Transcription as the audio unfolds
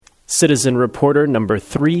Citizen Reporter number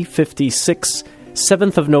 356,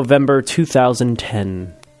 7th of November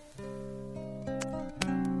 2010.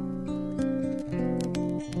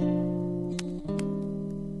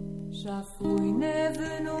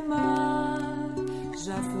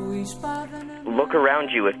 Look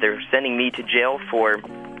around you. If they're sending me to jail for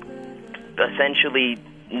essentially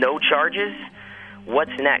no charges,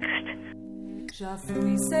 what's next?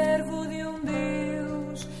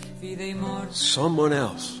 Someone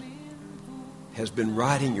else has been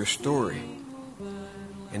writing your story,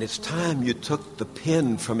 and it's time you took the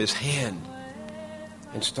pen from his hand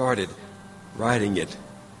and started writing it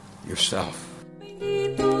yourself.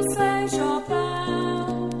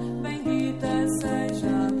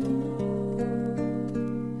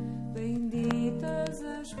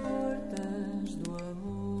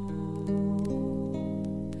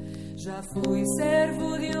 Já fui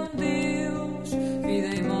servo de Deus,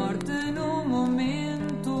 vida e morte no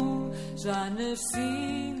momento, já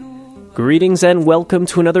nasci no... Greetings and welcome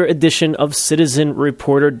to another edition of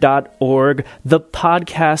CitizenReporter.org, the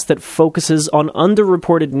podcast that focuses on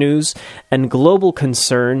underreported news and global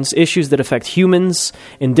concerns, issues that affect humans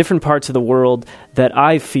in different parts of the world that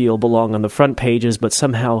I feel belong on the front pages but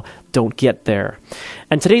somehow don't get there.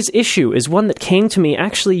 And today's issue is one that came to me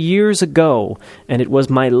actually years ago, and it was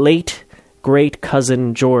my late great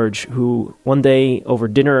cousin George, who one day over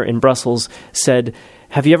dinner in Brussels said,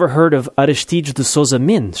 "Have you ever heard of Aristide de Souza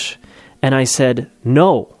Mendes?" And I said,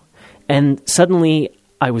 "No." And suddenly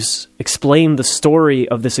I was explained the story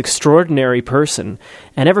of this extraordinary person.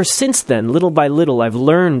 And ever since then, little by little, I've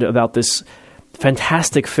learned about this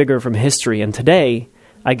fantastic figure from history. And today,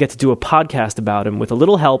 I get to do a podcast about him with a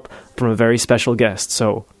little help from a very special guest.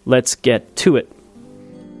 So let's get to it.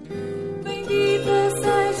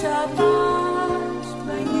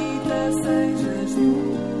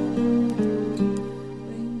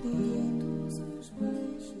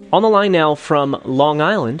 On the line now from Long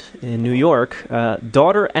Island in New York,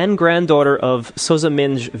 daughter and granddaughter of Souza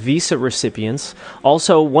Mendes visa recipients,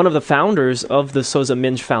 also one of the founders of the Souza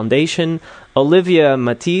Mendes Foundation, Olivia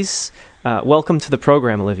Matisse. Welcome to the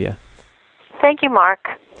program, Olivia. Thank you,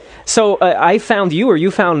 Mark. So I found you, or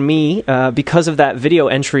you found me, because of that video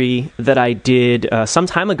entry that I did some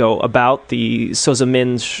time ago about the Souza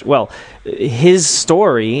Mendes, his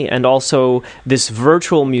story and also this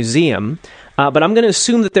virtual museum. But I'm going to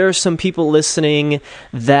assume that there are some people listening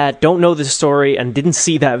that don't know this story and didn't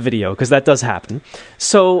see that video, because that does happen.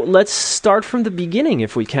 So let's start from the beginning,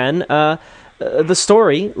 if we can. The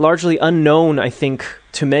story, largely unknown, I think,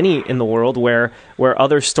 to many in the world, where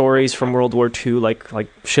other stories from World War II, like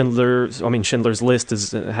Schindler's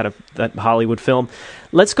List, had that Hollywood film.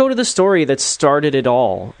 Let's go to the story that started it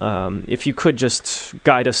all. If you could just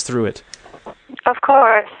guide us through it. Of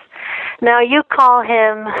course. Now, you call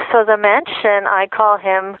him Souza Mendes, and I call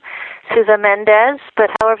him Souza Mendes,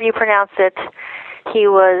 but however you pronounce it, he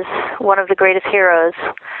was one of the greatest heroes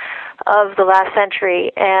of the last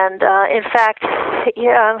century. And in fact,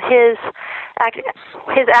 his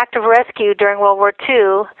act of rescue during World War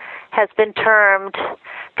II has been termed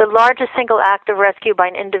the largest single act of rescue by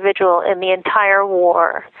an individual in the entire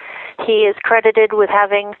war. He is credited with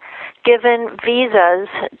having given visas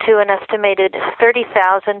to an estimated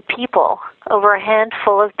 30,000 people over a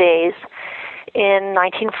handful of days in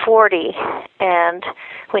 1940. And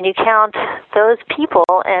when you count those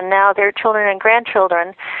people and now their children and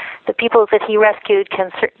grandchildren, the people that he rescued can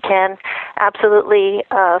absolutely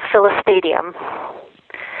fill a stadium.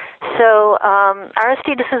 So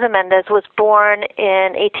Aristide de Souza Mendes was born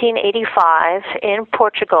in 1885 in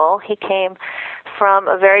Portugal. He came from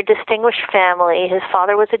a very distinguished family. His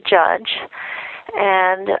father was a judge,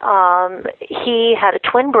 and he had a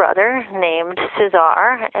twin brother named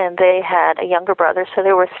Cesar, and they had a younger brother. So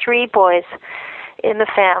there were three boys in the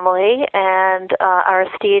family, and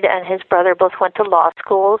Aristide and his brother both went to law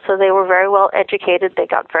school, so they were very well educated. They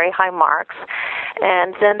got very high marks.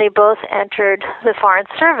 And then they both entered the Foreign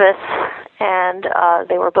Service, and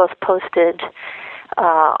they were both posted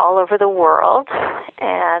all over the world.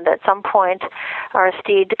 And at some point,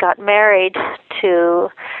 Aristide got married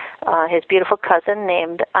to his beautiful cousin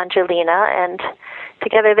named Angelina, and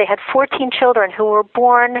together they had 14 children who were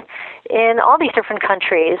born in all these different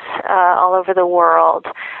countries all over the world.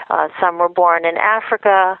 Some were born in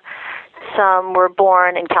Africa, some were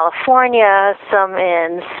born in California, some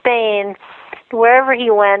in Spain. Wherever he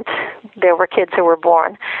went, there were kids who were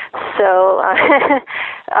born. So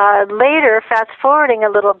later, fast-forwarding a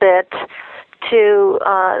little bit to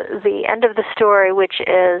the end of the story, which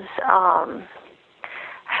is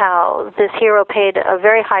how this hero paid a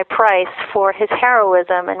very high price for his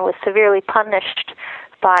heroism and was severely punished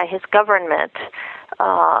by his government.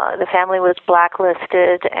 The family was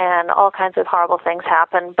blacklisted, and all kinds of horrible things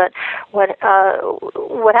happened. But what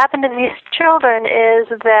happened to these children is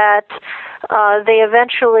that they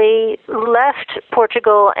eventually left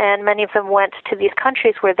Portugal, and many of them went to these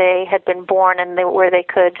countries where they had been born, and where they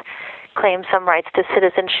could claim some rights to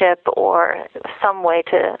citizenship or some way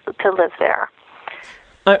to live there.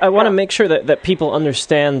 I want to make sure that people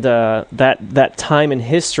understand that time in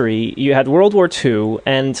history. You had World War II,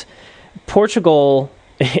 and Portugal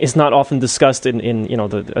is not often discussed in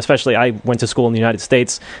especially I went to school in the United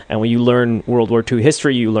States, and when you learn World War II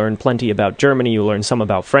history, you learn plenty about Germany, you learn some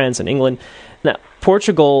about France and England. Now,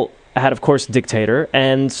 Portugal had, of course, a dictator,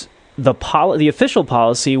 and the official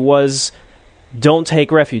policy was don't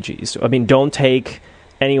take refugees. I mean, don't take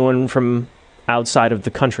anyone from outside of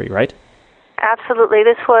the country, right? Absolutely.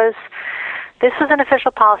 This was an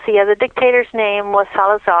official policy. The dictator's name was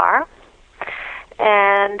Salazar,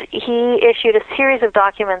 and he issued a series of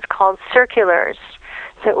documents called circulars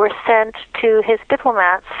that were sent to his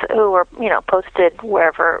diplomats who were, posted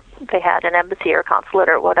wherever they had an embassy or consulate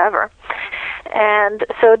or whatever. And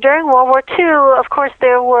so during World War II, of course,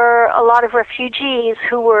 there were a lot of refugees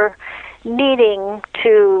who were needing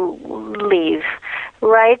to leave,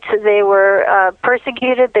 right? They were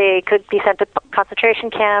persecuted. They could be sent to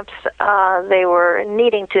concentration camps. They were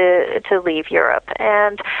needing to leave Europe.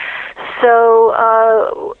 And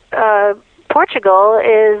so Portugal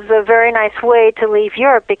is a very nice way to leave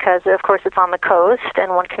Europe because, of course, it's on the coast,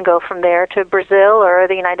 and one can go from there to Brazil or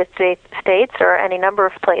the United States or any number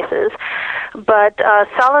of places. But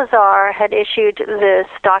Salazar had issued this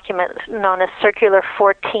document known as Circular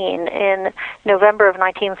 14 in November of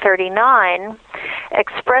 1939,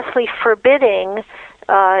 expressly forbidding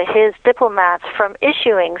his diplomats from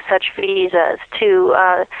issuing such visas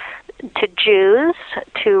to Jews,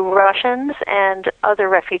 to Russians, and other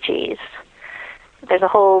refugees. There's a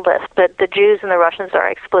whole list, but the Jews and the Russians are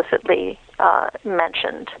explicitly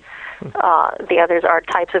mentioned. The others are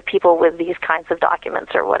types of people with these kinds of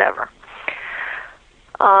documents or whatever.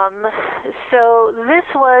 So this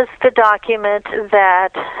was the document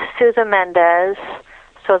that Sousa Mendes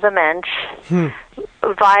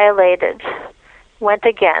violated, went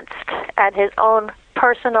against at his own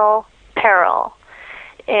personal peril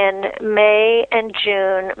in May and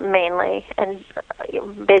June mainly, and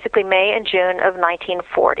basically May and June of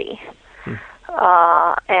 1940.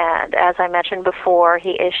 And as I mentioned before,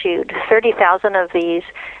 he issued 30,000 of these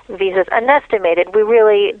visas, unestimated. We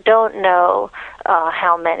really don't know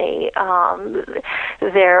how many.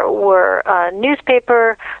 There were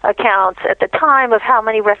newspaper accounts at the time of how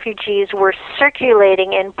many refugees were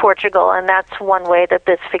circulating in Portugal, and that's one way that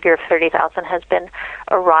this figure of 30,000 has been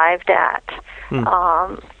arrived at.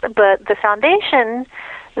 But the foundation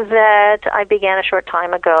that I began a short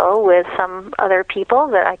time ago with some other people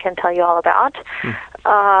that I can tell you all about,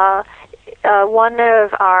 one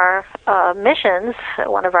of our missions,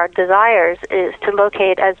 one of our desires is to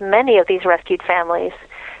locate as many of these rescued families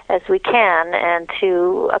as we can and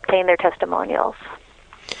to obtain their testimonials.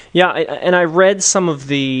 Yeah, and I read some of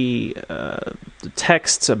the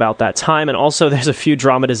texts about that time, and also there's a few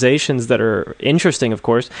dramatizations that are interesting, of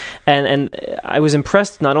course. And I was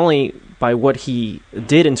impressed not only by what he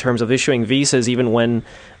did in terms of issuing visas, even when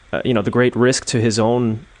the great risk to his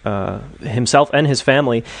own himself and his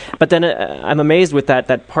family, but then I'm amazed with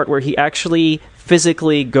that part where he actually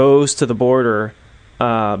physically goes to the border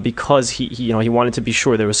because he wanted to be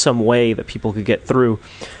sure there was some way that people could get through.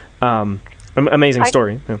 Amazing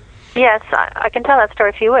story. Yeah. Yes, I can tell that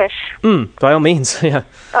story if you wish. By all means, yeah.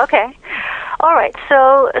 Okay. All right,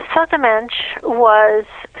 so Sousa Mendes was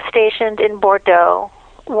stationed in Bordeaux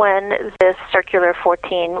when this Circular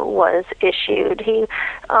 14 was issued. He,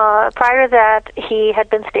 prior to that, he had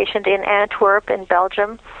been stationed in Antwerp in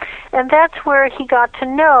Belgium, and that's where he got to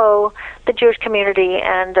know the Jewish community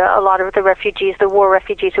and a lot of the refugees, the war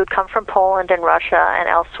refugees who had come from Poland and Russia and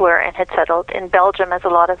elsewhere and had settled in Belgium, as a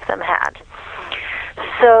lot of them had.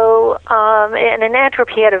 So, and in Antwerp,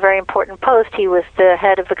 he had a very important post. He was the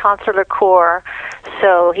head of the consular corps,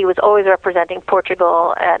 so he was always representing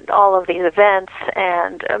Portugal at all of these events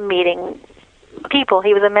and meeting people.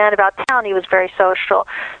 He was a man about town. He was very social.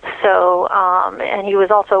 So, and he was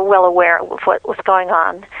also well aware of what was going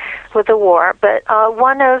on with the war. But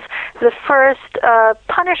one of the first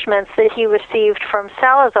punishments that he received from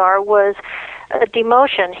Salazar was a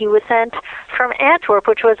demotion. He was sent from Antwerp,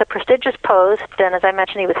 which was a prestigious post, and as I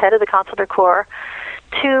mentioned, he was head of the consular corps,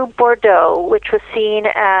 to Bordeaux, which was seen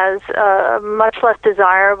as a much less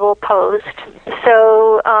desirable post.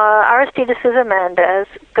 So Aristides Sousa Mendes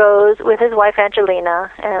goes with his wife Angelina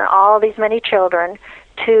and all these many children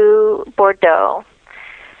to Bordeaux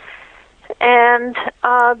and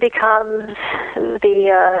becomes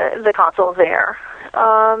the consul there.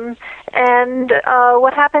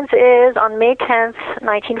 What happens is on May 10th,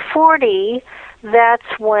 1940,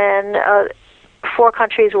 that's when 4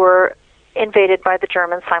 countries were invaded by the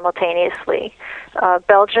Germans simultaneously.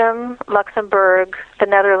 Belgium, Luxembourg, the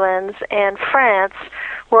Netherlands, and France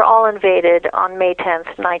were all invaded on May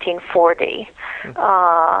 10th, 1940.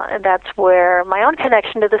 And that's where my own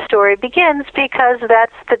connection to the story begins, because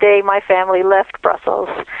that's the day my family left Brussels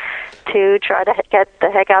to try to get the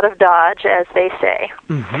heck out of Dodge, as they say.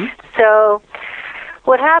 Mm-hmm. So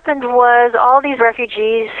what happened was all these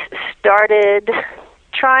refugees started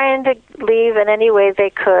trying to leave in any way they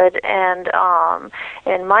could, and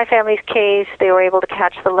in my family's case, they were able to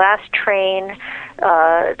catch the last train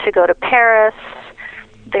to go to Paris.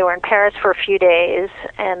 They were in Paris for a few days,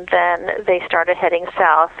 and then they started heading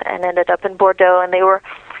south and ended up in Bordeaux, and they were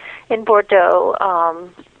in Bordeaux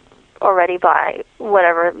already by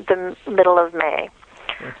the middle of May.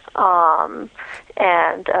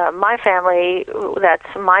 My family,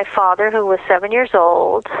 that's my father, who was 7 years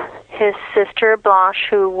old, his sister Blanche,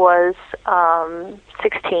 who was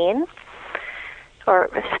 16, or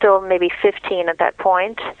still maybe 15 at that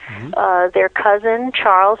point, their cousin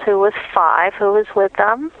Charles, who was 5, who was with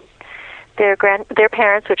them, their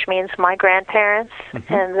parents, which means my grandparents,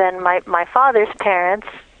 and then my father's parents,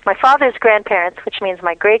 my father's grandparents, which means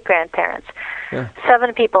my great-grandparents. Yeah.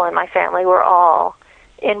 7 people in my family were all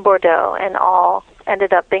in Bordeaux, and all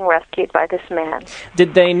ended up being rescued by this man.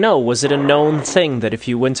 Did they know? Was it a known thing that if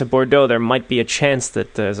you went to Bordeaux, there might be a chance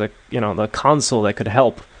that there's the consul that could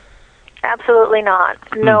help? Absolutely not.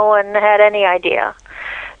 No one had any idea.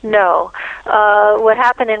 No. What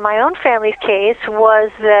happened in my own family's case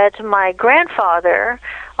was that my grandfather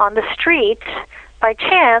on the street, by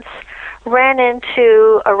chance, ran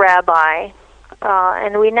into a rabbi,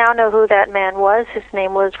 and we now know who that man was. His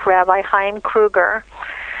name was Rabbi Chaim Kruger,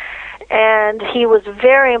 and he was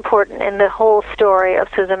very important in the whole story of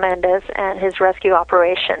Sousa Mendes and his rescue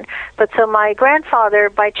operation. But so my grandfather,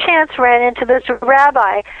 by chance, ran into this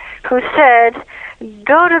rabbi who said,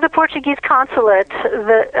 go to the Portuguese consulate.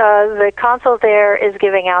 The consul there is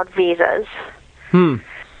giving out visas.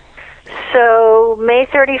 So May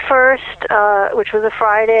 31st, which was a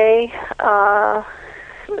Friday,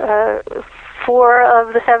 4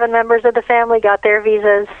 of the 7 members of the family got their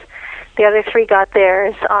visas. The other 3 got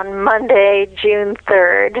theirs on Monday, June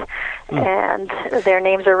 3rd, and their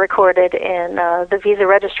names are recorded in the visa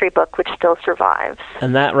registry book, which still survives.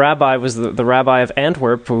 And that rabbi was the rabbi of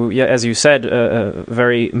Antwerp, who, as you said, a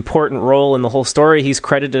very important role in the whole story. He's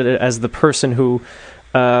credited as the person who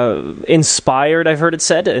inspired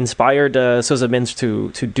Sousa Mendes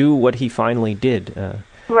to do what he finally did.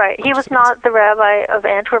 Right. He was not the rabbi of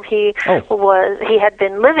Antwerp. He had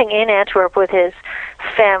been living in Antwerp with his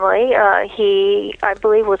family. He, I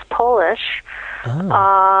believe, was Polish.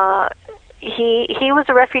 Oh. He was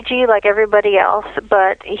a refugee like everybody else,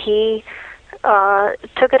 but he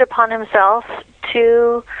took it upon himself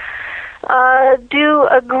to do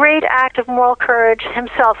a great act of moral courage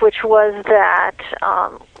himself, which was that,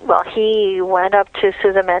 he went up to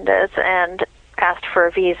Sousa Mendes and asked for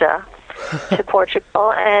a visa to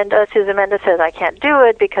Portugal, and Sousa Mendes says, I can't do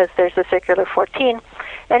it because there's a circular 14.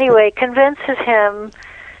 Anyway, convinces him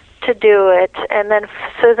to do it, and then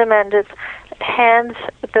Sousa Mendes hands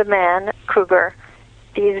the man, Kruger,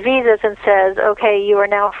 these visas and says, okay, you are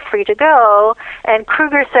now free to go. And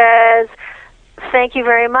Kruger says, thank you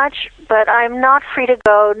very much, but I'm not free to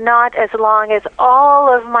go, not as long as all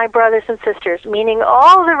of my brothers and sisters, meaning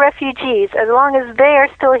all the refugees, as long as they are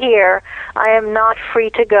still here, I am not free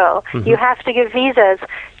to go. Mm-hmm. You have to give visas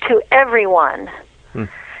to everyone.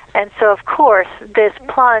 And so, of course, this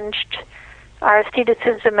plunged Aristides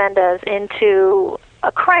Sousa Mendes into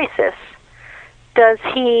a crisis. Does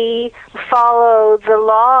he follow the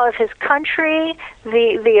law of his country,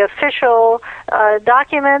 the official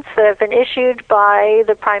documents that have been issued by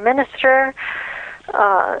the Prime Minister,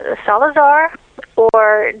 Salazar,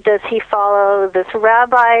 or does he follow this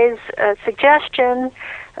rabbi's suggestion,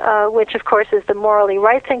 which, of course, is the morally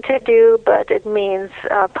right thing to do, but it means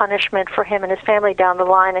punishment for him and his family down the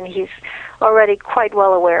line, and he's already quite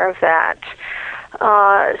well aware of that.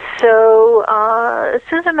 So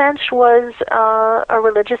Sousa Mendes was a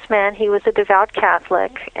religious man. He was a devout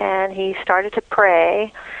Catholic, and he started to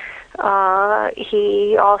pray.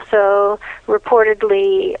 He also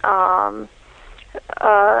reportedly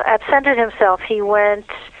absented himself. He went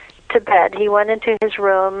to bed. He went into his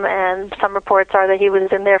room, and some reports are that he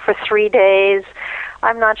was in there for 3 days.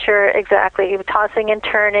 I'm not sure exactly. He was tossing and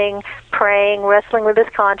turning, praying, wrestling with his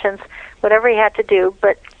conscience, whatever he had to do.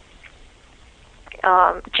 But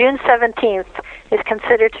June 17th is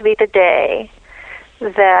considered to be the day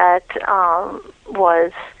that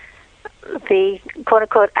was the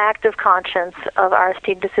quote-unquote act of conscience of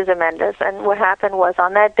Aristide de Souza Mendes. And what happened was,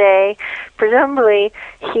 on that day, presumably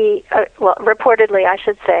he, reportedly I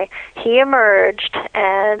should say, he emerged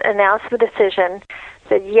and announced the decision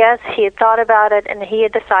that yes, he had thought about it and he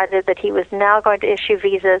had decided that he was now going to issue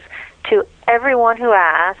visas to everyone who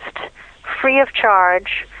asked, free of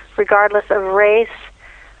charge, regardless of race,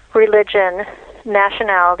 religion,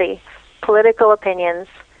 nationality, political opinions,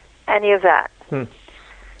 any of that.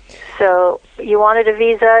 So you wanted a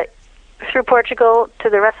visa through Portugal to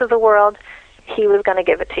the rest of the world, he was going to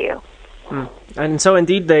give it to you. And so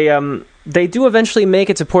indeed they do eventually make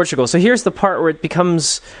it to Portugal. So here's the part where it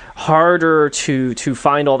becomes harder to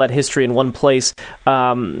find all that history in one place.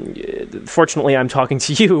 Fortunately, I'm talking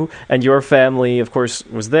to you, and your family, of course,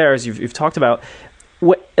 was there, as you've talked about.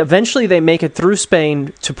 Eventually they make it through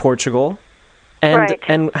Spain to Portugal,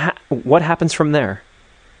 and what happens from there?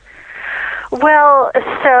 Well,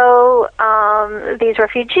 so these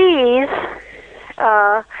refugees,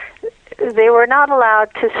 they were not allowed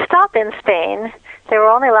to stop in Spain. They were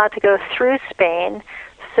only allowed to go through Spain.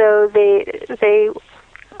 So they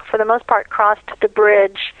for the most part, crossed the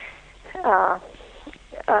bridge.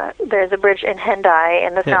 There's a bridge in Hendaye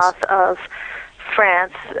in the south of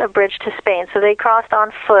France, a bridge to Spain. So they crossed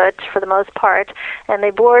on foot for the most part, and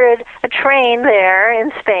they boarded a train there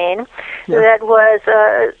in Spain that was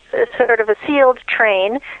a sort of a sealed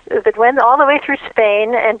train that went all the way through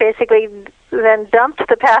Spain and basically then dumped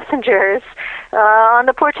the passengers on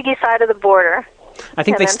the Portuguese side of the border. I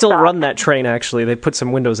think they still run that train, actually. They put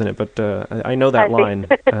some windows in it, but I know that line.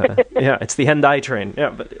 Yeah, it's the Hendaye train. Yeah,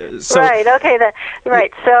 but right, okay.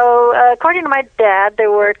 Right, so according to my dad,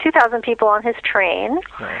 there were 2,000 people on his train,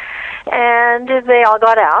 and they all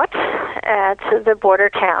got out at the border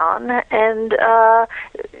town, and at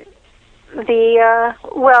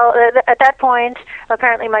that point,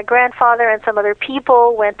 apparently my grandfather and some other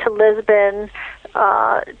people went to Lisbon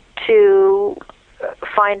to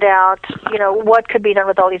find out, what could be done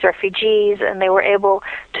with all these refugees, and they were able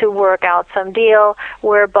to work out some deal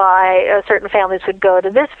whereby certain families would go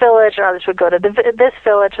to this village and others would go to this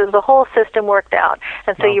village. So the whole system worked out.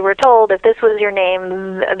 And so you were told if this was your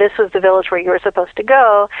name, this was the village where you were supposed to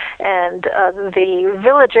go, and the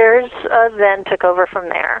villagers then took over from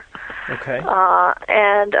there. Okay.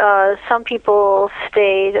 And some people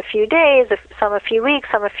stayed a few days, some a few weeks,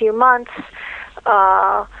 some a few months,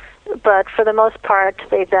 but for the most part,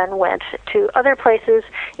 they then went to other places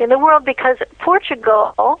in the world because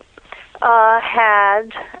Portugal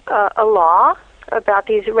had a law about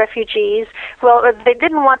these refugees. Well, they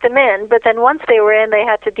didn't want them in, but then once they were in, they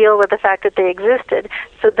had to deal with the fact that they existed.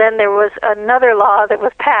 So then there was another law that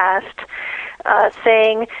was passed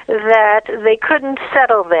saying that they couldn't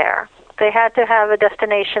settle there. They had to have a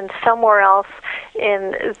destination somewhere else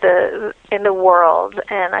in the world,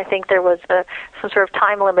 and I think there was some sort of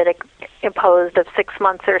time limit imposed of 6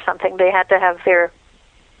 months or something. They had to have their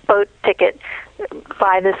boat ticket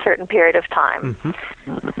by this certain period of time.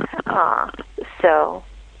 So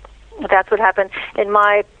that's what happened. In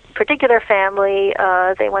my particular family,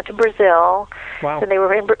 they went to Brazil. Wow. And they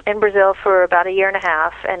were in Brazil for about a year and a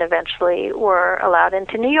half, and eventually were allowed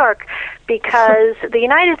into New York because the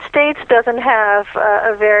United States doesn't have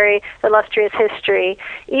a very illustrious history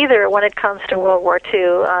either when it comes to World War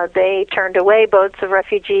II. They turned away boats of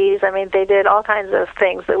refugees. I mean, they did all kinds of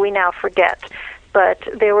things that we now forget. But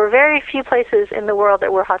there were very few places in the world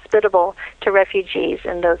that were hospitable to refugees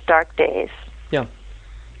in those dark days. Yeah.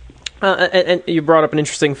 And you brought up an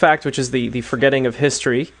interesting fact, which is the forgetting of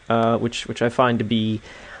history, which I find to be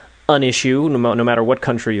an issue, no matter what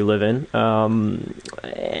country you live in.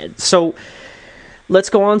 So let's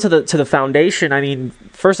go on to the foundation. I mean,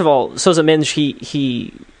 first of all, Sousa Mendes,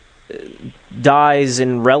 he dies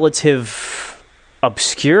in relative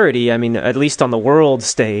obscurity. I mean, at least on the world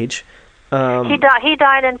stage. He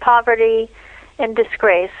died in poverty and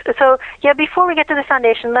disgrace. So before we get to the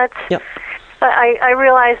foundation, let's. Yep. I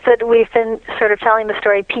realize that we've been sort of telling the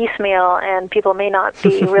story piecemeal, and people may not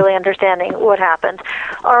be really understanding what happened.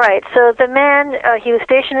 All right, so the man, he was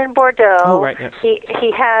stationed in Bordeaux. Oh, right, yeah.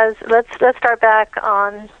 He has. Let's start back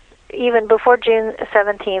on even before June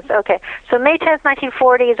 17th. Okay, so May 10th,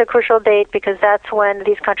 1940 is a crucial date because that's when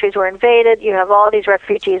these countries were invaded. You have all these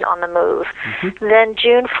refugees on the move. Then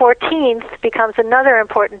June 14th becomes another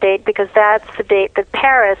important date because that's the date that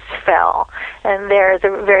Paris fell. And there's a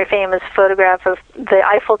very famous photograph of the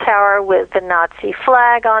Eiffel Tower with the Nazi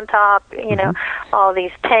flag on top, you know, all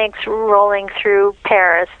these tanks rolling through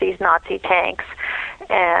Paris, these Nazi tanks.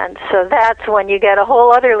 And so that's when you get a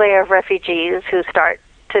whole other layer of refugees who start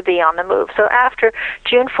to be on the move. So after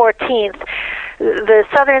June 14th, the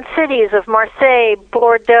southern cities of Marseille,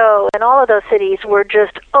 Bordeaux, and all of those cities were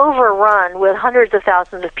just overrun with hundreds of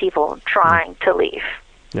thousands of people trying to leave.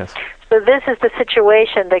 Yes. So this is the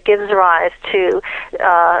situation that gives rise to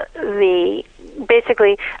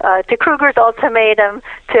to Kruger's ultimatum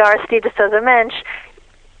to Aristide de Sozamenche.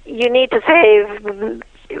 You need to save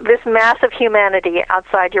this mass of humanity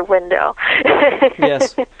outside your window.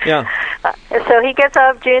 Yes. Yeah. So he gets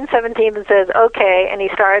up June 17th and says, "Okay," and he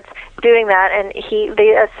starts doing that. And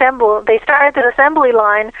they started the assembly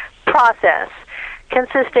line process,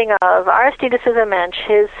 consisting of Aristide de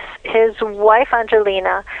Sozamenche, his wife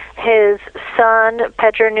Angelina, his son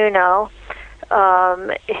Pedro Nuno,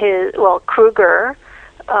 Kruger.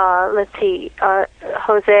 Jose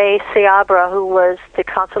Seabra, who was the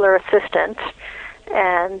consular assistant,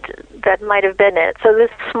 and that might have been it. So this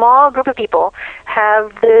small group of people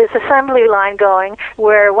have this assembly line going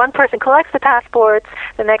where one person collects the passports,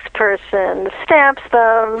 the next person stamps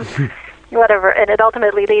them, whatever, and it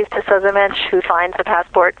ultimately leads to Sozamenche, who finds the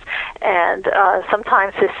passports, and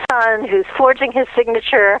sometimes his son, who's forging his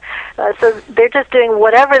signature. So they're just doing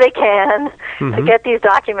whatever they can to get these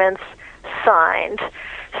documents signed.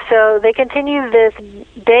 So they continue this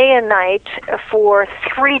day and night for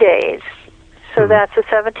 3 days. So that's the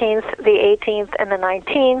 17th, the 18th, and the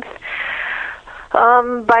 19th.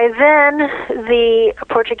 By then, the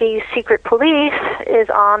Portuguese secret police is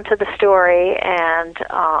on to the story, and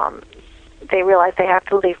they realize they have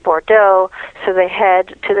to leave Bordeaux, so they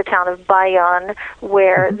head to the town of Bayonne,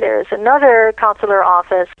 where there's another consular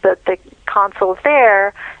office, but the consul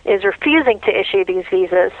there is refusing to issue these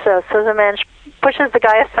visas. So Sozamenche pushes the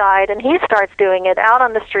guy aside, and he starts doing it out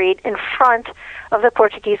on the street in front of the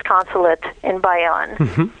Portuguese consulate in Bayonne.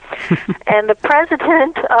 And the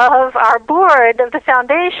president of our board of the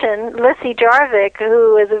foundation, Lissy Jarvik,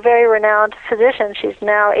 who is a very renowned physician, she's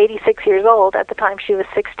now 86 years old, at the time she was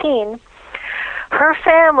 16, her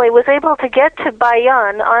family was able to get to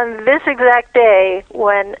Bayonne on this exact day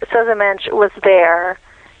when Sozamenche was there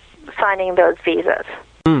signing those visas.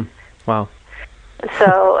 Wow.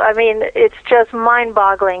 So, I mean, it's just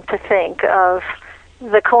mind-boggling to think of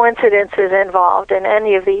the coincidences involved in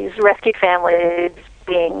any of these rescued families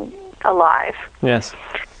being alive. Yes.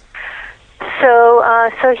 So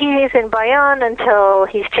he's in Bayonne until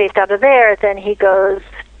he's chased out of there. Then he goes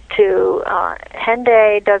to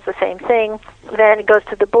Hendaye, does the same thing. Then he goes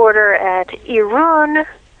to the border at Irun.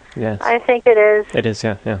 Yes. I think it is. It is,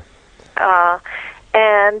 yeah.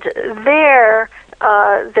 And there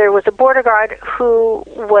was a border guard who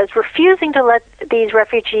was refusing to let these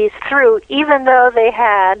refugees through, even though they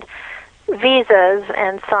had visas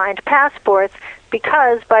and signed passports,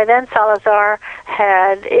 because by then Salazar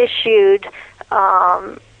had issued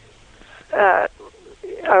a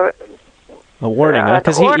warning,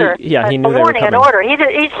 because he knew they were coming. An order.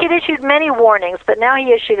 He'd issued many warnings, but now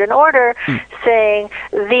he issued an order saying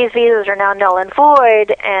these visas are now null and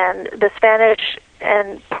void, and the Spanish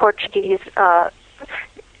and Portuguese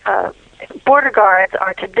border guards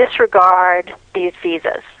are to disregard these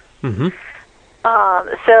visas.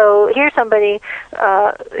 So here's somebody,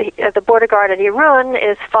 the border guard at Irun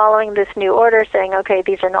is following this new order, saying, okay,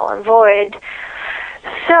 these are null and void.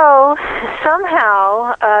 So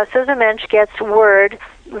somehow Sozamenche gets word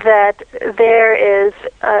that there is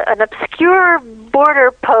an obscure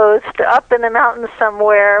border post up in the mountains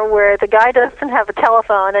somewhere where the guy doesn't have a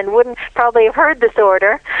telephone and wouldn't probably have heard this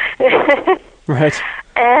order. Right.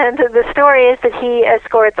 And the story is that he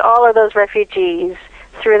escorts all of those refugees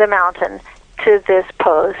through the mountain to this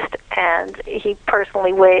post, and he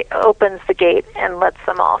personally opens the gate and lets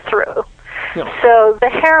them all through. Yeah. So the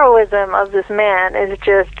heroism of this man is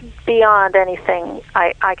just beyond anything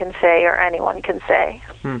I can say or anyone can say.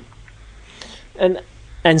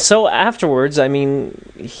 And so afterwards, I mean,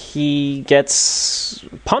 he gets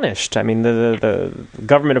punished. I mean, the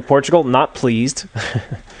government of Portugal not pleased,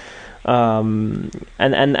 and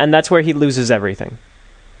that's where he loses everything.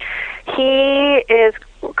 He is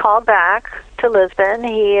called back to Lisbon.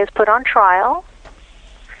 He is put on trial.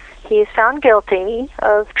 He is found guilty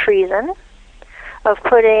of treason, of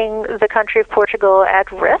putting the country of Portugal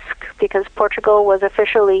at risk because Portugal was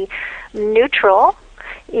officially neutral,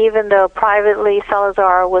 even though privately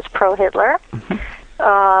Salazar was pro-Hitler.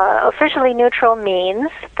 Officially neutral means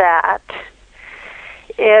that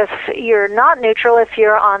if you're not neutral, if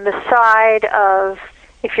you're officially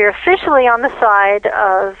on the side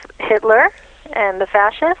of Hitler and the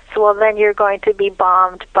fascists, well, then you're going to be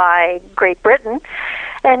bombed by Great Britain.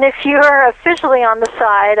 And if you're officially on the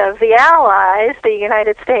side of the Allies, the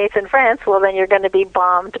United States and France, well, then you're going to be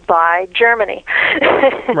bombed by Germany.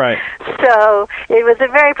 Right. So it was a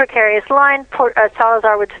very precarious line.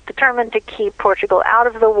 Salazar was determined to keep Portugal out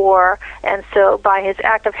of the war, and so by his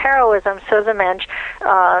act of heroism, Sousa Mendes,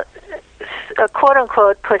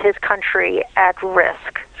 quote-unquote, put his country at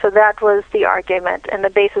risk. So that was the argument and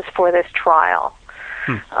the basis for this trial.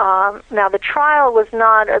 Now, the trial was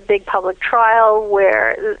not a big public trial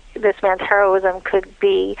where this man's heroism could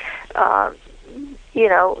be, Yeah,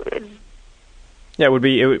 it would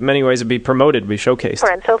be, in many ways, it would be promoted, be showcased.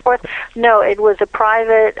 And so forth. No, it was a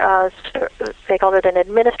private, they called it an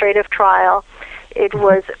administrative trial. It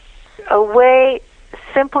was a way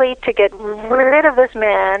simply to get rid of this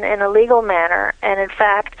man in a legal manner, and in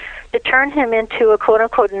fact, to turn him into a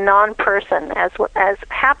quote-unquote non-person, as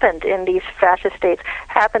happened in these fascist states,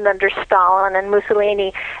 happened under Stalin and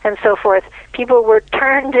Mussolini and so forth. People were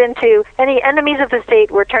turned into, any enemies of the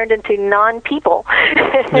state were turned into non-people.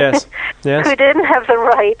 Yes. Who didn't have the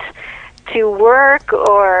right to work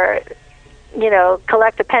or,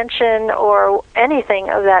 collect a pension or anything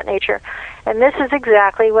of that nature. And this is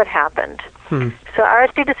exactly what happened. So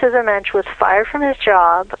Aristides Sousa Mendes was fired from his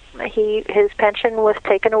job. His pension was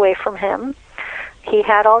taken away from him. He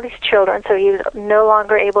had all these children, so he was no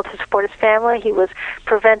longer able to support his family. He was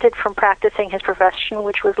prevented from practicing his profession,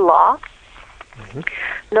 which was law.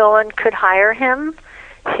 No one could hire him.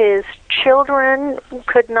 His children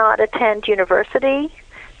could not attend university.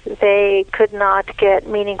 They could not get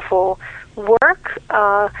meaningful work.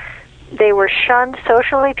 They were shunned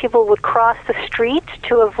socially. People would cross the street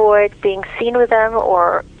to avoid being seen with them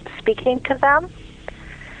or speaking to them.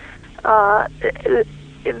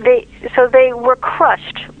 They were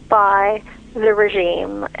crushed by the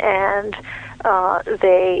regime, and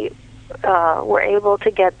they were able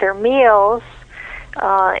to get their meals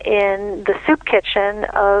in the soup kitchen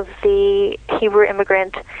of the Hebrew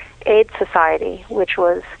Immigrant Aid Society, which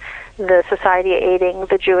was the society aiding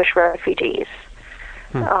the Jewish refugees.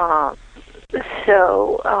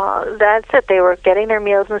 So that's it. They were getting their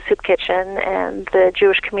meals in the soup kitchen, and the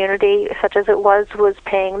Jewish community, such as it was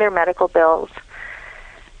paying their medical bills,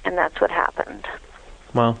 and that's what happened.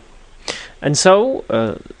 Wow. And so,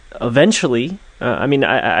 eventually,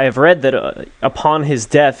 I have read that upon his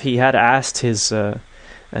death, he had asked his,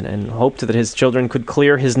 and hoped that his children could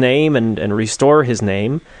clear his name and restore his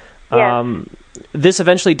name. Yes. This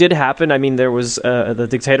eventually did happen. I mean, there was the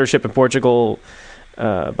dictatorship in Portugal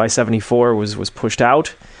by 1974 was pushed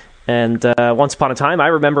out, and once upon a time, I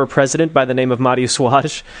remember a president by the name of Mário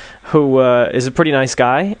Soares, who is a pretty nice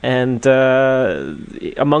guy, and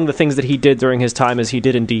among the things that he did during his time is he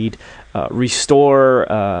did indeed restore,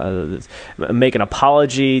 make an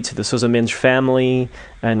apology to the Sousa Mendes family,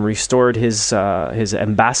 and restored his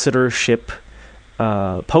ambassadorship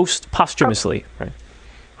posthumously, right?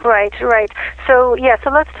 Right. So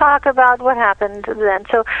let's talk about what happened then.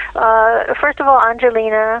 So, first of all,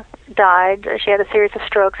 Angelina died. She had a series of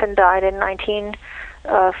strokes and died in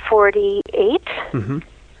 1948.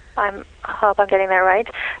 I hope I'm getting that right.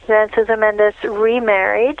 Then Sousa Mendes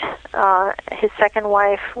remarried. His second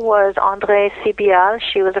wife was Andrée Sibial.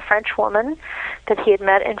 She was a French woman that he had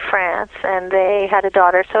met in France, and they had a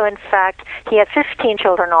daughter. So, in fact, he had 15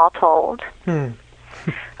 children all told.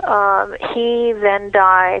 He then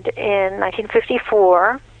died in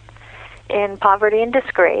 1954 in poverty and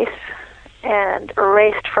disgrace and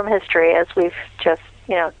erased from history, as we've just,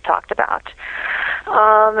 talked about.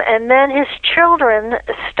 And then his children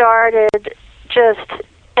started just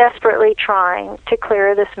desperately trying to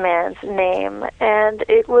clear this man's name. And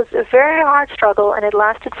it was a very hard struggle, and it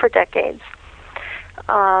lasted for decades.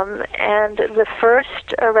 And the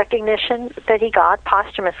first recognition that he got,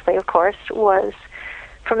 posthumously, of course, was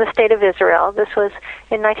from the State of Israel. This was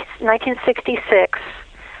in 1966,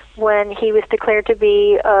 when he was declared to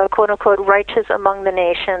be, quote-unquote, righteous among the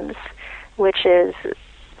nations, which is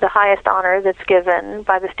the highest honor that's given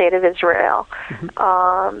by the State of Israel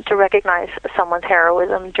to recognize someone's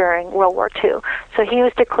heroism during World War II. So he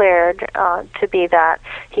was declared to be that.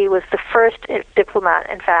 He was the first diplomat,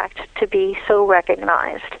 in fact, to be so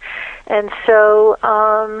recognized. And so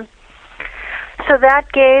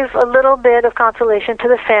that gave a little bit of consolation to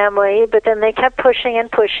the family, but then they kept pushing and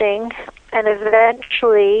pushing, And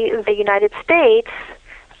eventually, the United States,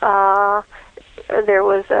 there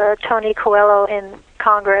was Tony Coelho in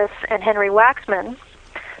Congress and Henry Waxman,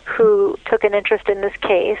 who took an interest in this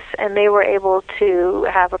case, and they were able to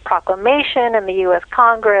have a proclamation in the U.S.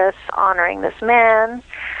 Congress honoring this man.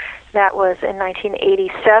 That was in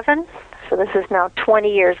 1987, so this is now 20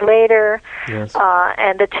 years later. Yes.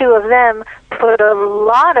 And the two of them put a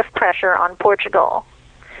lot of pressure on Portugal,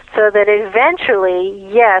 so that eventually,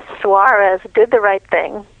 yes, Suarez did the right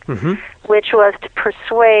thing, which was to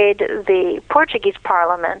persuade the Portuguese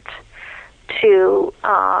Parliament to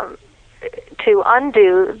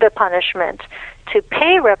undo the punishment, to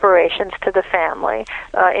pay reparations to the family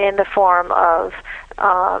in the form of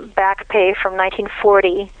back pay from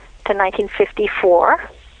 1940 to 1954,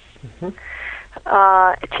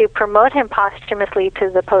 to promote him posthumously to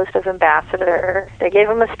the post of ambassador. They gave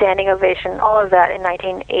him a standing ovation, all of that in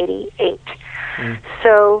 1988.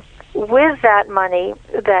 So with that money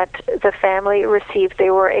that the family received,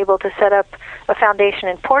 they were able to set up a foundation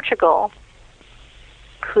in Portugal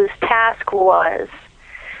whose task was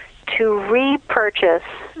to repurchase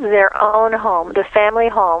their own home, the family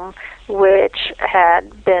home, which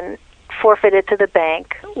had been forfeited to the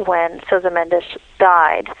bank when Sousa Mendes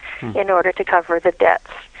died in order to cover the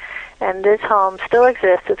debts. And this home still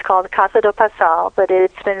exists. It's called Casa do Passal, but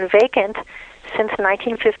it's been vacant since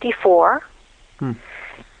 1954.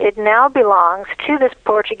 It now belongs to this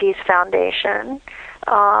Portuguese foundation,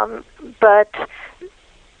 but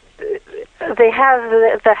they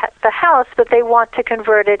have the house, but they want to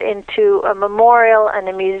convert it into a memorial and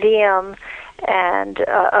a museum and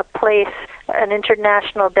a place, an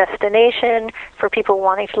international destination for people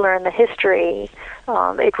wanting to learn the history.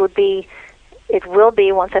 It will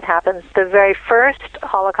be, once it happens, the very first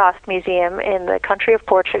Holocaust museum in the country of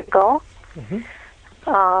Portugal.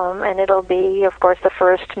 And it'll be, of course, the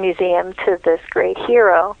first museum to this great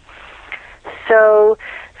hero. So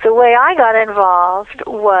the way I got involved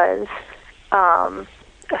was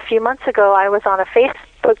a few months ago I was on a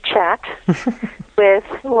Facebook chat with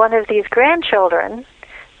one of these grandchildren.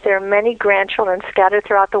 There are many grandchildren scattered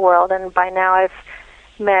throughout the world, and by now I've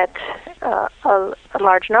met a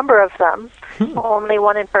large number of them, only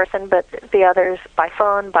one in person, but the others by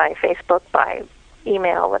phone, by Facebook, by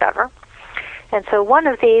email, whatever. And so one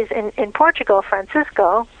of these in Portugal,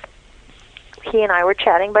 Francisco, he and I were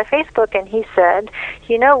chatting by Facebook, and he said,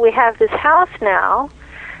 you know, we have this house now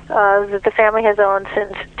that the family has owned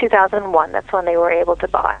since 2001. That's when they were able to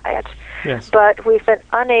buy it. Yes. But we've been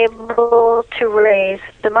unable to raise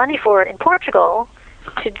the money for it in Portugal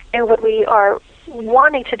to do what we are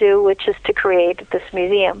wanting to do, which is to create this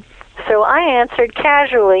museum. So I answered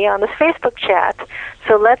casually on this Facebook chat,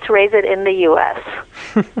 so let's raise it in the U.S.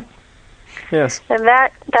 Yes. And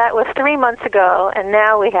that was 3 months ago, and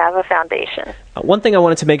now we have a foundation. One thing I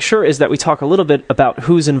wanted to make sure is that we talk a little bit about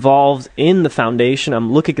who's involved in the foundation.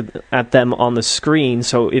 I'm looking at them on the screen,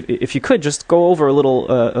 so if you could just go over a little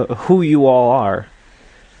who you all are.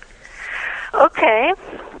 Okay.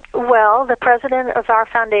 Well, the president of our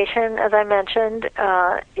foundation, as I mentioned,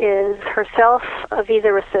 is herself a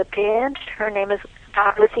visa recipient. Her name is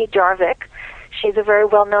Lucy Jarvik. She's a very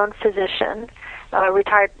well-known physician, a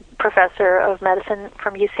retired professor of medicine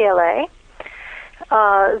from UCLA.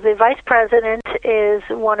 The vice president is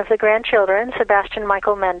one of the grandchildren, Sebastian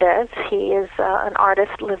Michael Mendes. He is an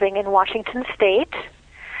artist living in Washington State.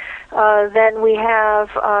 Then we have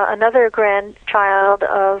another grandchild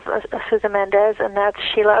of Sousa Mendes, and that's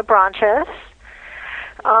Sheila Abranches.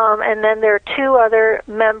 And then there are two other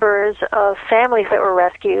members of families that were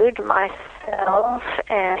rescued, myself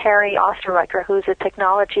and Harry Osterreicher, who's a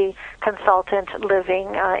technology consultant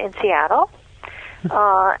living in Seattle.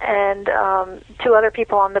 And two other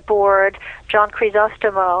people on the board. John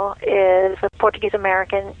Crisostomo is a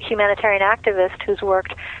Portuguese-American humanitarian activist who's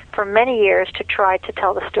worked for many years to try to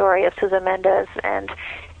tell the story of Sousa Mendes, and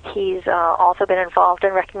he's also been involved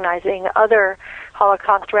in recognizing other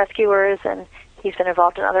Holocaust rescuers, and he's been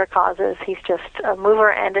involved in other causes. He's just a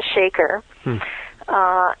mover and a shaker.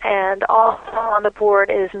 And also on the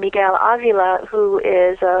board is Miguel Avila, who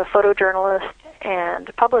is a photojournalist and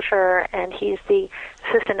publisher, and he's the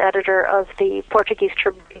assistant editor of the Portuguese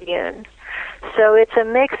Tribune. So it's a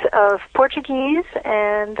mix of Portuguese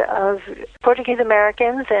and of Portuguese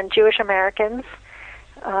Americans and Jewish Americans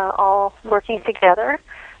all working together.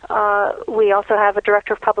 We also have a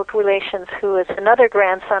director of public relations who is another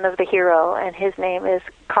grandson of the hero, and his name is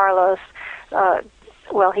Carlos.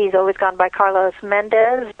 Well, he's always gone by Carlos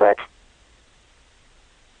Mendes, but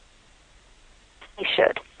he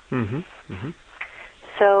should.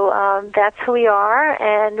 So that's who we are,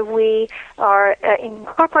 and we are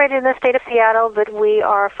incorporated in the state of Seattle, but we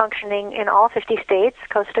are functioning in all 50 states,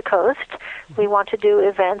 coast to coast. We want to do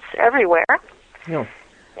events everywhere,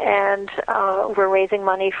 and we're raising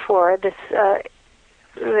money for this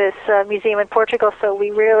museum in Portugal, so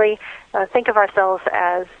we really think of ourselves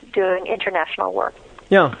as doing international work.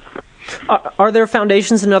 Yeah. Are there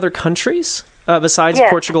foundations in other countries besides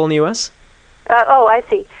Portugal and the U.S.? I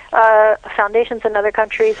see. Foundations in other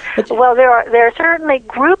countries. Well, there are certainly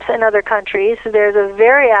groups in other countries. There's a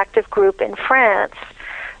very active group in France,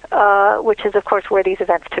 which is, of course, where these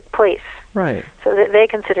events took place. Right. So that they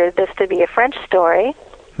considered this to be a French story,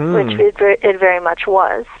 which it very much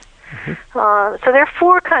was. So there are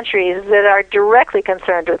 4 countries that are directly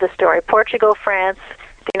concerned with the story: Portugal, France,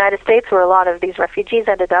 the United States, where a lot of these refugees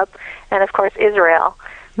ended up, and, of course, Israel,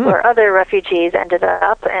 where other refugees ended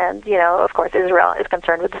up, and, of course, Israel is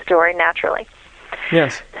concerned with the story naturally.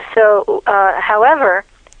 Yes. So, however,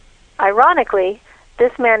 ironically,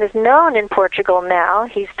 this man is known in Portugal now.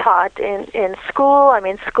 He's taught in school. I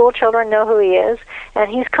mean, school children know who he is, and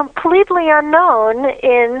he's completely unknown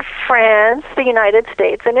in France, the United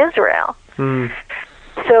States, and Israel.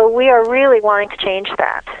 So we are really wanting to change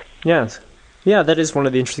that. Yes. Yeah, that is one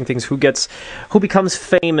of the interesting things. Who becomes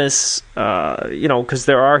famous, because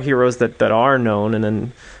there are heroes that are known, and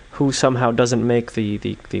then who somehow doesn't make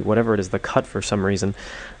the whatever it is, the cut for some reason.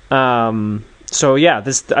 So yeah,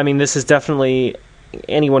 this is definitely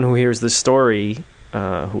anyone who hears this story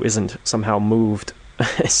who isn't somehow moved.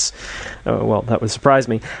 Well, that would surprise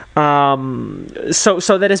me.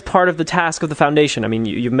 So that is part of the task of the foundation. I mean,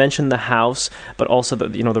 you mentioned the house, but also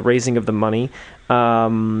the raising of the money,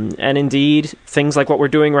 and indeed things like what we're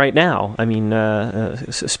doing right now. I mean,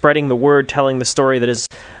 spreading the word, telling the story that is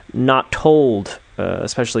not told,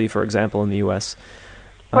 especially, for example, in the U.S.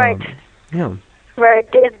 Right. Yeah. Right.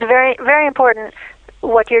 It's very, very important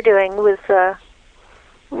what you're doing with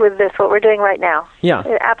this, what we're doing right now. Yeah.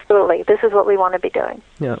 Absolutely. This is what we want to be doing.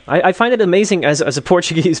 Yeah. I find it amazing as a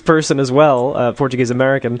Portuguese person as well, Portuguese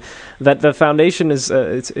American, that the foundation is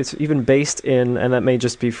it's even based in, and that may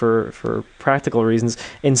just be for practical reasons,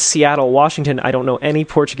 in Seattle, Washington. I don't know any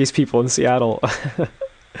Portuguese people in Seattle.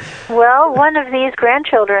 Well, one of these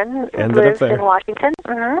grandchildren lives in Washington.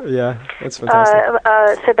 Yeah, that's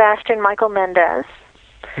fantastic. Sebastian Michael Mendez.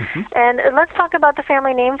 And let's talk about the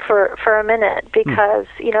family name for a minute, because,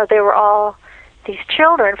 they were all these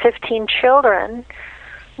children, 15 children.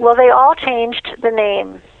 Well, they all changed the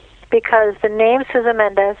name because the name Sousa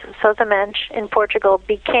Mendes in Portugal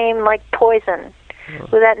became like poison.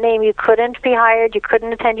 With that name, you couldn't be hired, you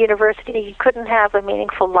couldn't attend university, you couldn't have a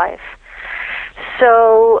meaningful life.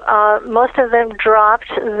 So most of them dropped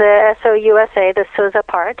the S-O-U-S-A, the Sousa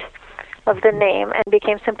part of the name, and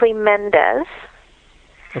became simply Mendez.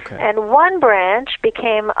 Okay. And one branch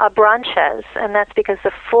became Abranches, and that's because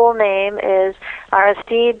the full name is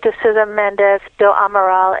Aristide de Sousa Mendes do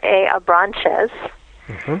Amaral e Abranches.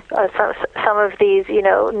 Some of these,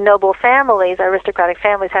 noble families, aristocratic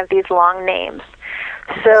families, have these long names.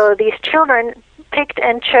 So these children picked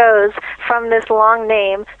and chose from this long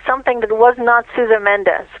name something that was not Sousa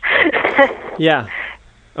Mendes. Yeah.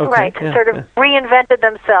 Okay. Right, sort of reinvented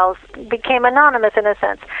themselves, became anonymous in a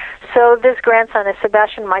sense. So this grandson is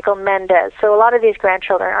Sebastian Michael Mendez. So a lot of these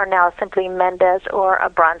grandchildren are now simply Mendez or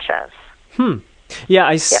Abranches. Yeah,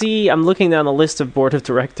 I see. I'm looking down the list of board of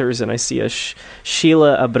directors, and I see a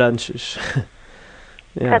Sheila Abranches.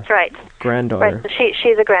 Yeah. That's right. Granddaughter. Right.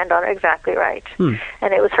 She's a granddaughter, exactly right.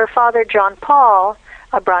 And it was her father, John Paul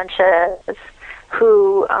Abranches,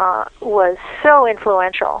 who was so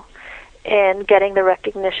influential in getting the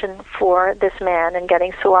recognition for this man and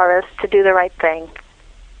getting Suarez to do the right thing.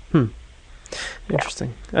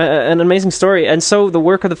 Interesting. An amazing story. And so the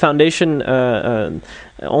work of the foundation,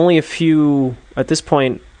 only a few, at this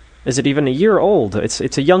point, is it even a year old?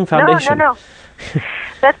 It's a young foundation. No.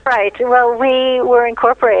 That's right. Well, we were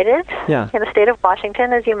incorporated in the state of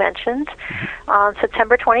Washington, as you mentioned, on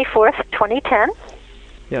September 24th, 2010.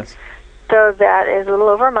 Yes. So that is a little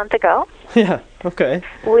over a month ago. Yeah, okay.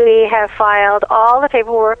 We have filed all the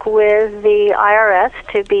paperwork with the IRS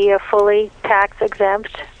to be a fully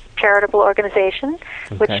tax-exempt charitable organization,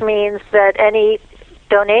 which means that any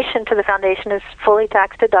donation to the foundation is fully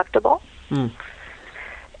tax-deductible.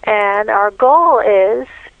 And our goal is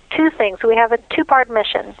 2 things. We have a 2-part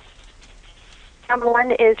mission. Number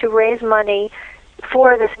 1 is to raise money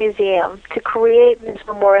for this museum, to create this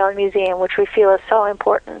memorial and museum, which we feel is so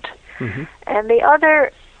important. And the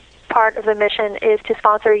other part of the mission is to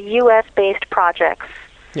sponsor U.S.-based projects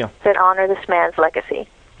that honor this man's legacy.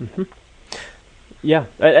 Yeah.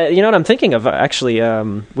 You know what I'm thinking of? Actually,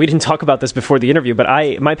 we didn't talk about this before the interview, but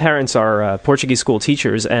my parents are Portuguese school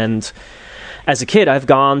teachers, and as a kid, I've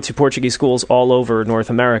gone to Portuguese schools all over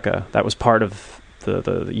North America. That was part of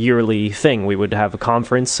the yearly thing. We would have a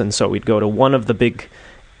conference, and so we'd go to one of the big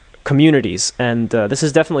communities. And this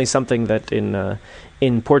is definitely something that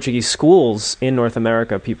in Portuguese schools in North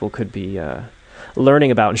America, people could be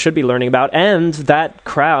learning about and should be learning about. And that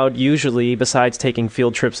crowd usually, besides taking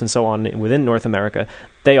field trips and so on within North America,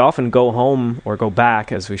 they often go home, or go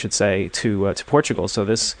back, as we should say, to Portugal. So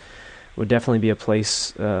this would definitely be a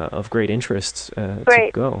place of great interest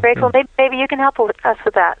to go. Great. Well, maybe you can help us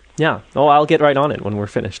with that. Yeah. Oh, I'll get right on it when we're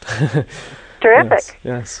finished. Terrific.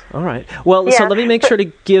 Yes. All right. Well, so let me make sure to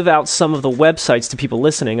give out some of the websites to people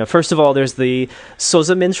listening. First of all, there's the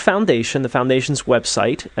Sousa Mendes Foundation, the foundation's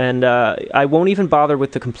website, and I won't even bother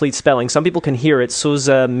with the complete spelling. Some people can hear it,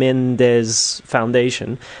 Sousa Mendes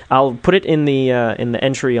Foundation. I'll put it in the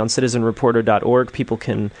entry on citizenreporter.org. People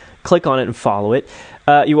can click on it and follow it.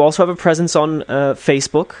 You also have a presence on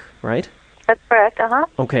Facebook, right? That's correct, uh-huh.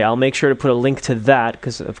 Okay, I'll make sure to put a link to that,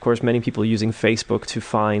 because, of course, many people are using Facebook to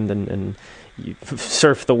find and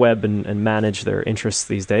surf the web and manage their interests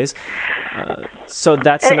these days. So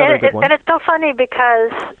that's another good one. And it's so funny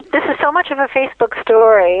because this is so much of a Facebook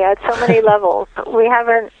story at so many levels. We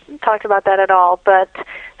haven't talked about that at all, but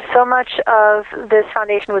so much of this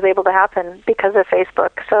foundation was able to happen because of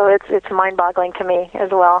Facebook. So it's mind-boggling to me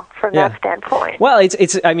as well from that standpoint. Well,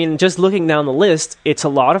 it's I mean, just looking down the list, it's a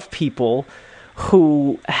lot of people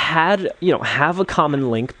who have a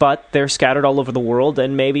common link, but they're scattered all over the world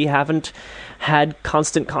and maybe haven't had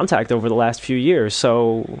constant contact over the last few years.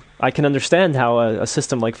 So I can understand how a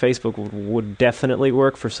system like Facebook would definitely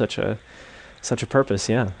work for such a purpose.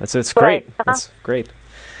 Yeah, it's great. It's great.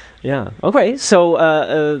 Yeah. Okay.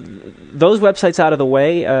 So those websites out of the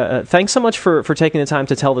way. Thanks so much for taking the time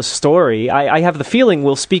to tell the story. I have the feeling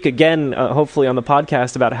we'll speak again, hopefully on the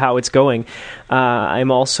podcast, about how it's going.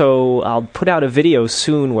 I'll put out a video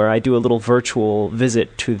soon where I do a little virtual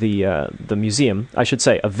visit to the museum. I should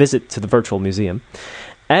say a visit to the virtual museum.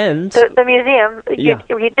 And the museum.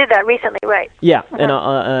 You did that recently, right? Yeah.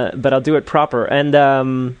 And but I'll do it proper.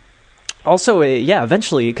 And also,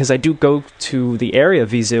 eventually, because I do go to the area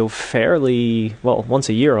of Viseu fairly, once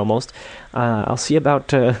a year almost, I'll see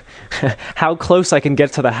about how close I can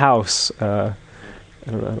get to the house. I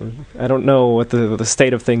don't know what the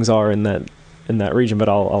state of things are in that region, but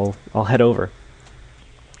I'll head over.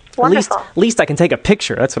 Wonderful. At least I can take a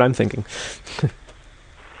picture. That's what I'm thinking.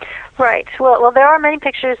 Right. Well, there are many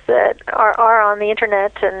pictures that are on the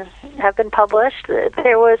internet and have been published.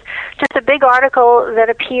 There was just a big article that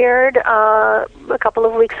appeared a couple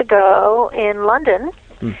of weeks ago in London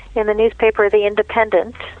in the newspaper The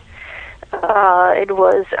Independent. It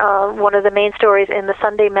was one of the main stories in the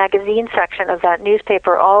Sunday magazine section of that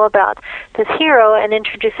newspaper, all about this hero and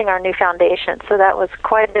introducing our new foundation. So that was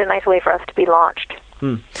quite a nice way for us to be launched.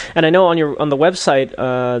 And I know on the website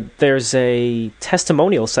there's a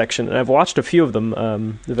testimonial section, and I've watched a few of them.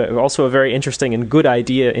 Also a very interesting and good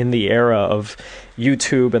idea in the era of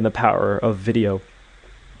YouTube and the power of video.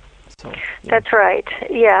 So, yeah. That's right.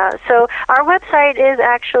 Yeah. So our website is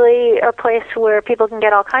actually a place where people can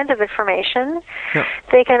get all kinds of information. Yeah.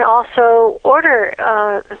 They can also order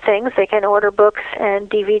things. They can order books and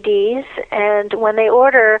DVDs, and when they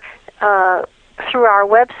order through our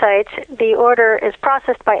website, the order is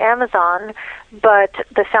processed by Amazon, but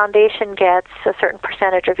the foundation gets a certain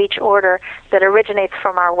percentage of each order that originates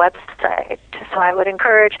from our website. So I would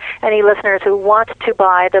encourage any listeners who want to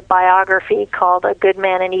buy the biography called A Good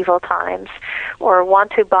Man in Evil Times, or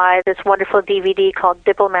want to buy this wonderful DVD called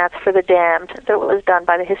Diplomats for the Damned that was done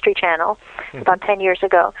by the History Channel about 10 years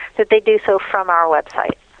ago, that they do so from our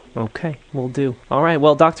website. Okay, will do. All right,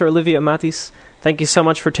 well, Dr. Olivia Mathis, thank you so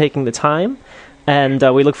much for taking the time. And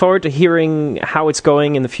we look forward to hearing how it's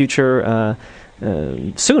going in the future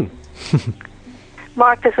soon.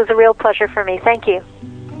 Mark, this was a real pleasure for me. Thank you.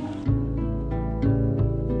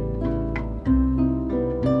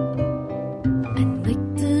 A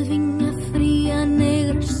noite vinha fria,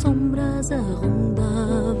 negras sombras a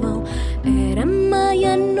rondavam. Era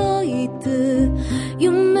meia-noite e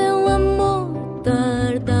o meu amor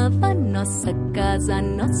tardava. Nossa casa,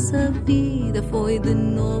 nossa vida foi de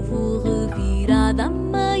novo revirada à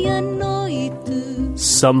meia-noite.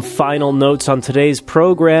 Some final notes on today's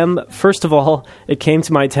program. First of all, it came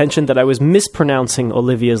to my attention that I was mispronouncing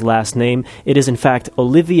Olivia's last name. It is, in fact,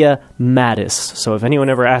 Olivia Mattis. So if anyone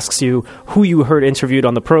ever asks you who you heard interviewed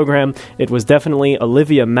on the program, it was definitely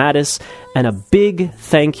Olivia Mattis. And a big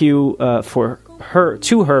thank you for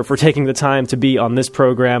her for taking the time to be on this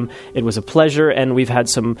program. It was a pleasure, and we've had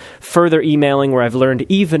some further emailing where I've learned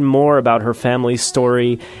even more about her family's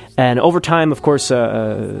story. And over time, of course,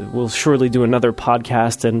 we'll surely do another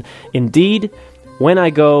podcast. And indeed, when I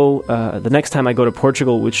go, the next time I go to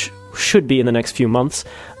Portugal, which should be in the next few months,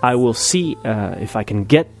 I will see if I can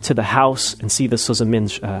get to the house and see the Sousa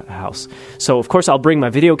Mendes house. So, of course, I'll bring my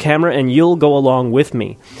video camera and you'll go along with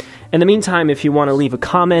me. In the meantime, if you want to leave a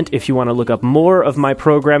comment, if you want to look up more of my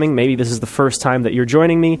programming, maybe this is the first time that you're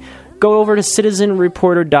joining me, go over to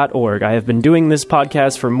citizenreporter.org. I have been doing this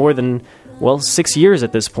podcast for more than, 6 years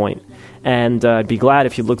at this point. And I'd be glad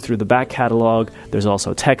if you look through the back catalog. There's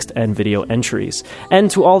also text and video entries. And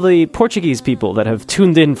to all the Portuguese people that have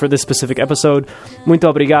tuned in for this specific episode, muito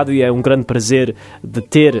obrigado e é grande prazer de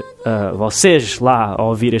ter vocês lá a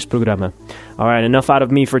ouvir este programa. All right, enough out of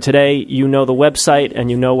me for today. You know the website and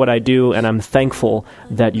you know what I do, and I'm thankful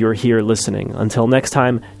that you're here listening. Until next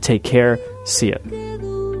time, take care. See ya.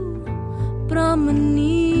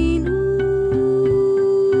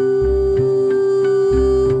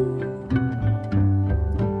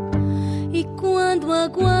 A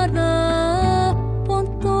guarda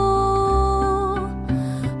apontou,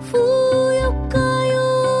 fui ao Caio,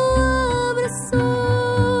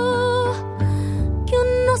 abraçou, que o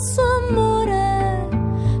nosso amor é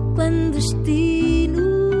clandestino.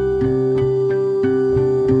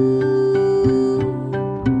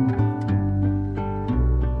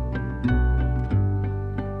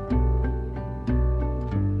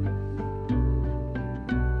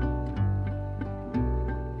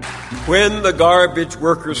 When the garbage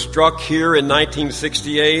workers struck here in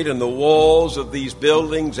 1968 and the walls of these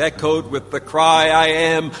buildings echoed with the cry, "I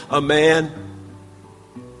am a man,"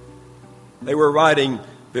 they were writing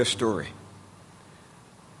their story.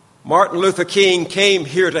 Martin Luther King came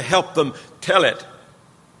here to help them tell it,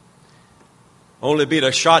 only to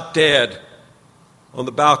be shot dead on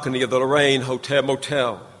the balcony of the Lorraine Hotel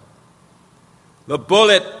Motel. The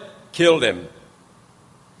bullet killed him.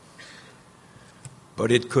 But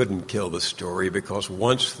it couldn't kill the story, because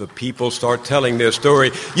once the people start telling their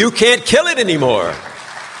story, you can't kill it anymore.